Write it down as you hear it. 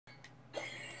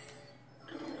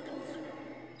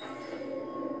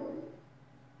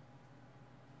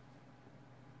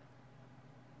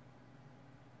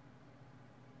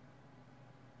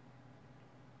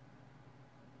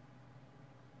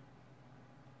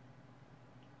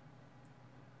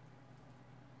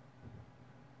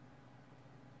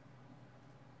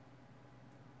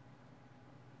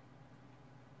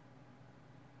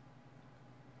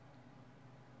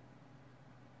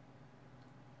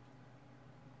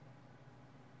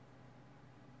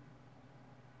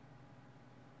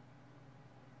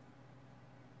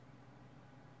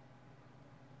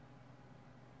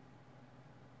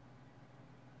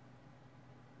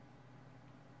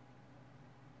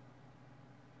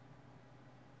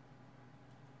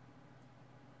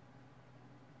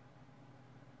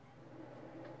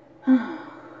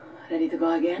Ready to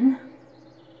go again?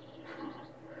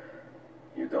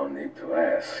 You don't need to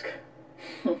ask.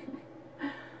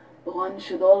 One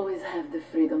should always have the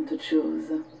freedom to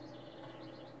choose.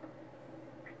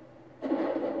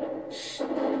 Shh.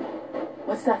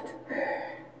 What's that?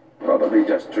 Probably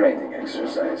just training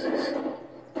exercises.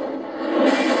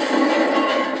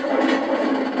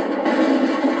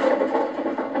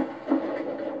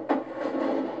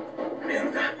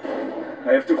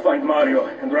 I have to find Mario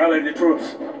and rally the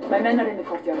troops. My men are in the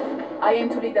courtyard. I aim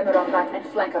to lead them around back and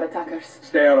flank our attackers.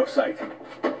 Stay out of sight.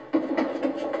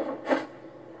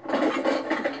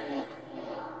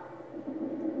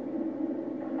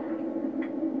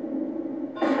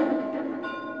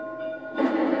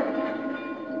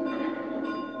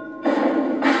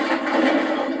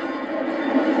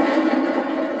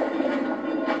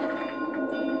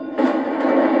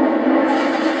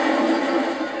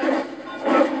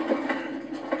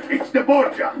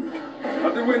 How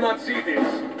did we not see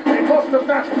this? They must have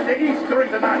dashed to the east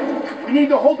during the night. We need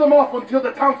to hold them off until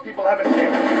the townspeople have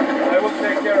escaped. I will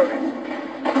take care of it.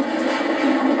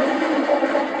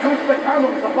 Use the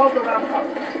cannons above the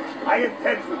rampart. I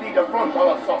intend to lead a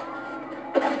frontal assault.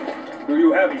 Do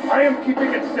you have it? I am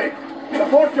keeping it safe. The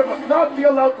Borgia must not be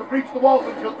allowed to breach the walls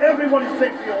until everyone is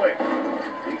safely away.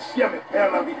 Insieme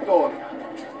per la vittoria.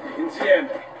 Insieme.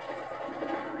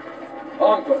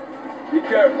 Uncle, be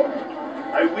careful.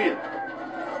 I will.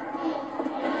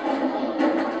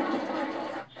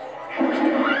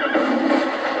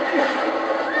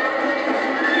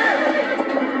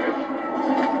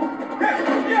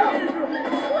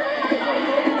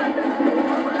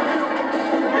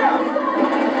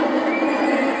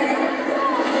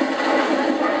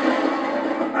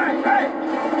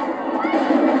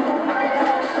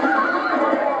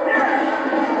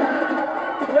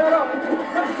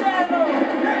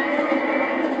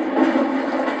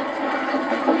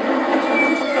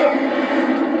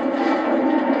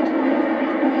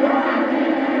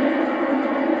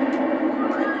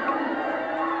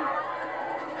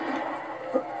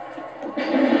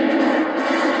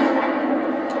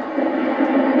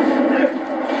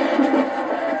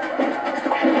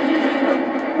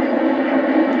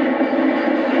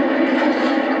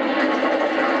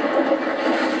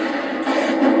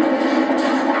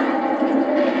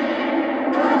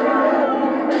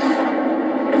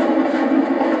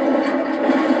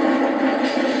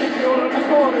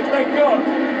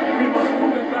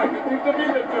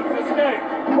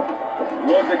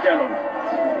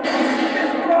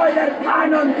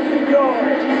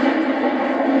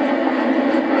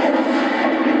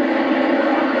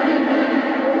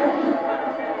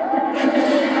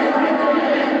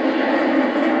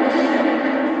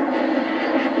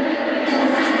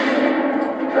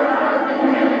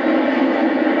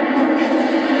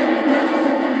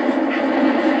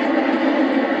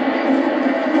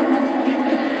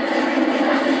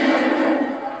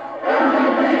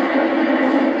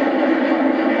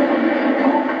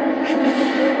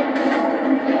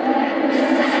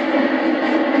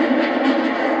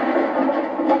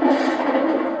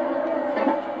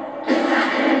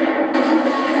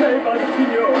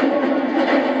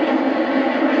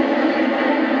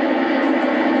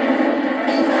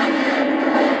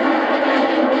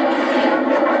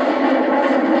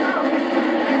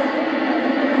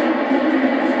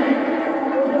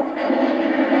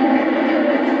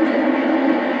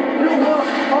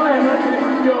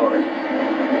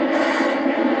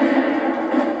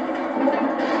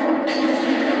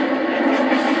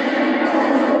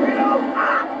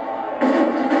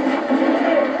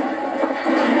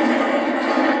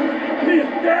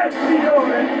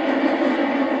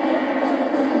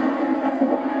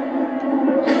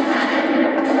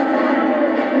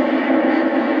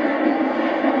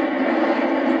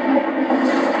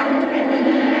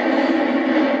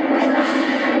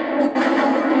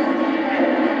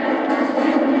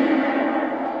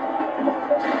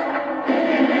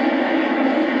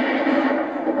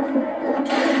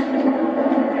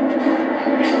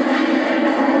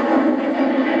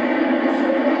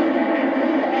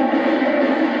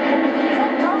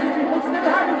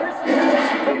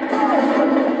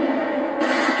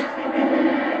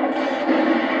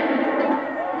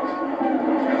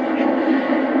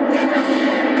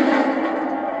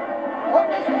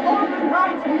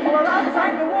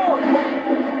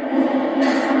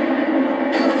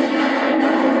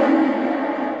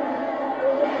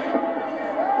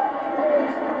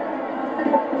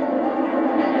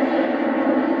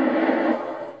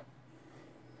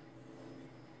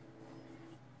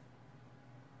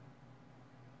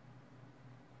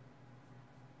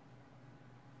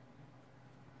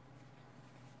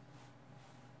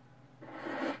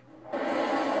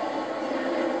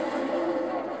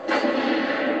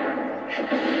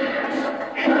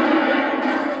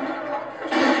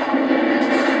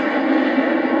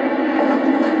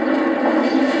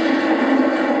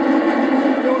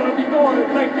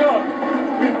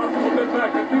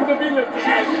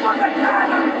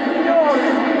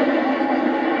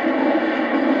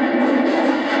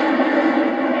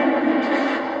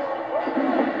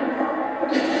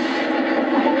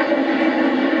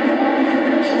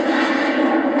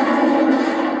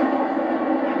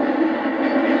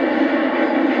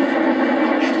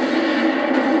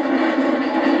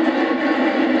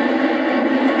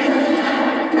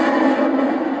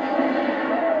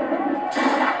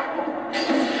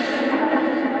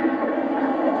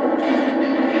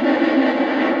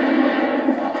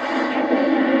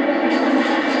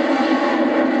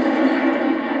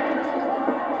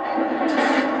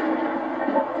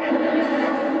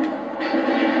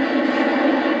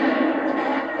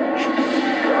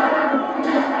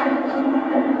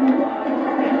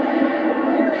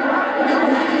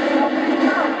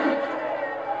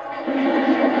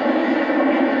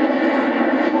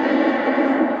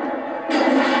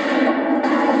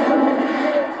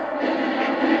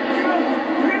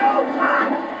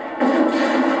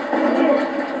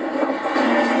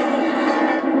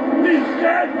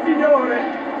 signore!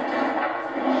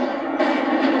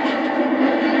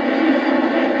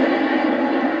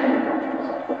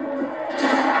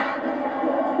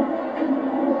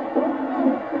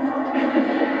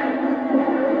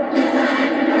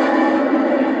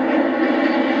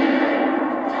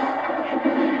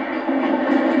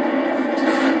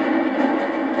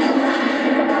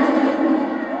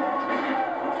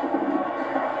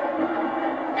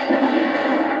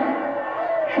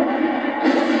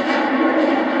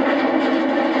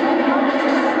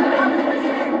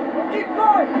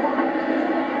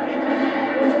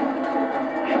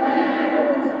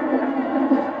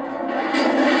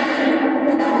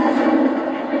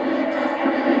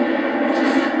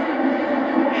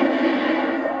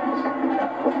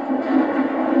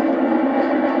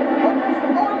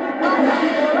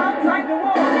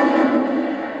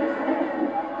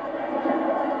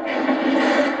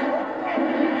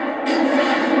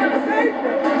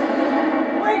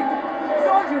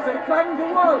 Climbing the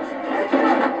walls!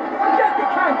 Forget the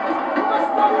camp! You must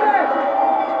stop there!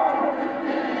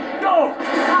 No!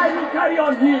 I will carry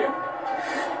on here!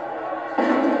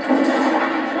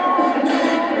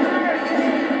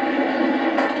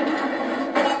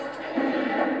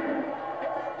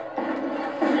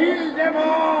 Kill them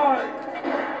all!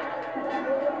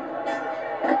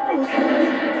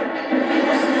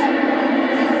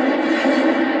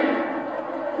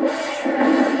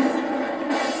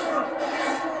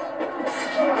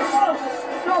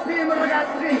 Stop him,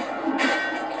 ragazzi!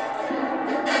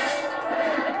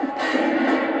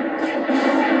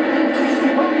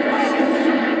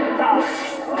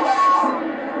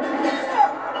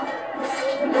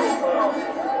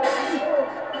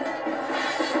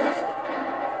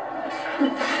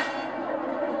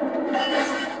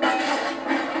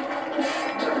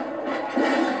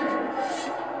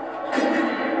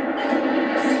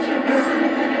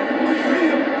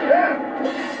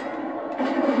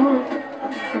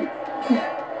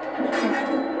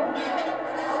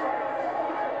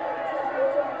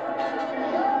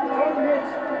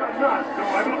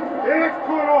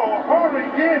 Eccolo! Hurry,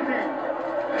 get him!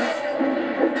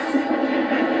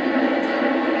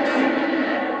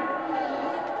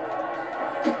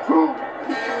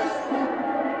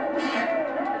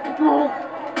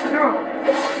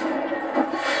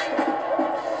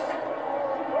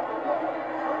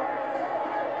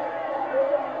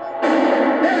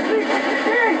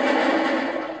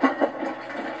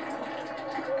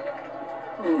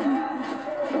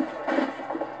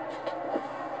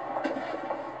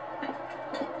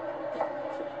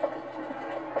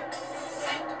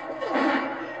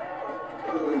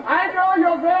 I know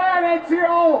you're there,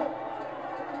 Ezio!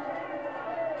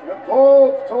 The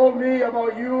Pope told me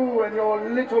about you and your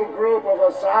little group of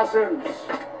assassins.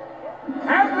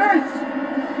 Have this!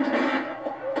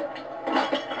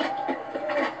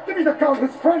 Give me the count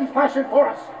his friend fashioned for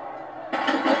us.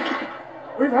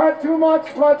 We've had too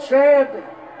much bloodshed.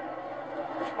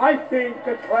 I think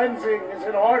a cleansing is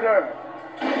in order.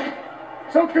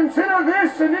 So consider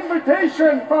this an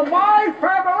invitation from my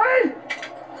family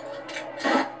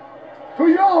to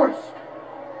yours.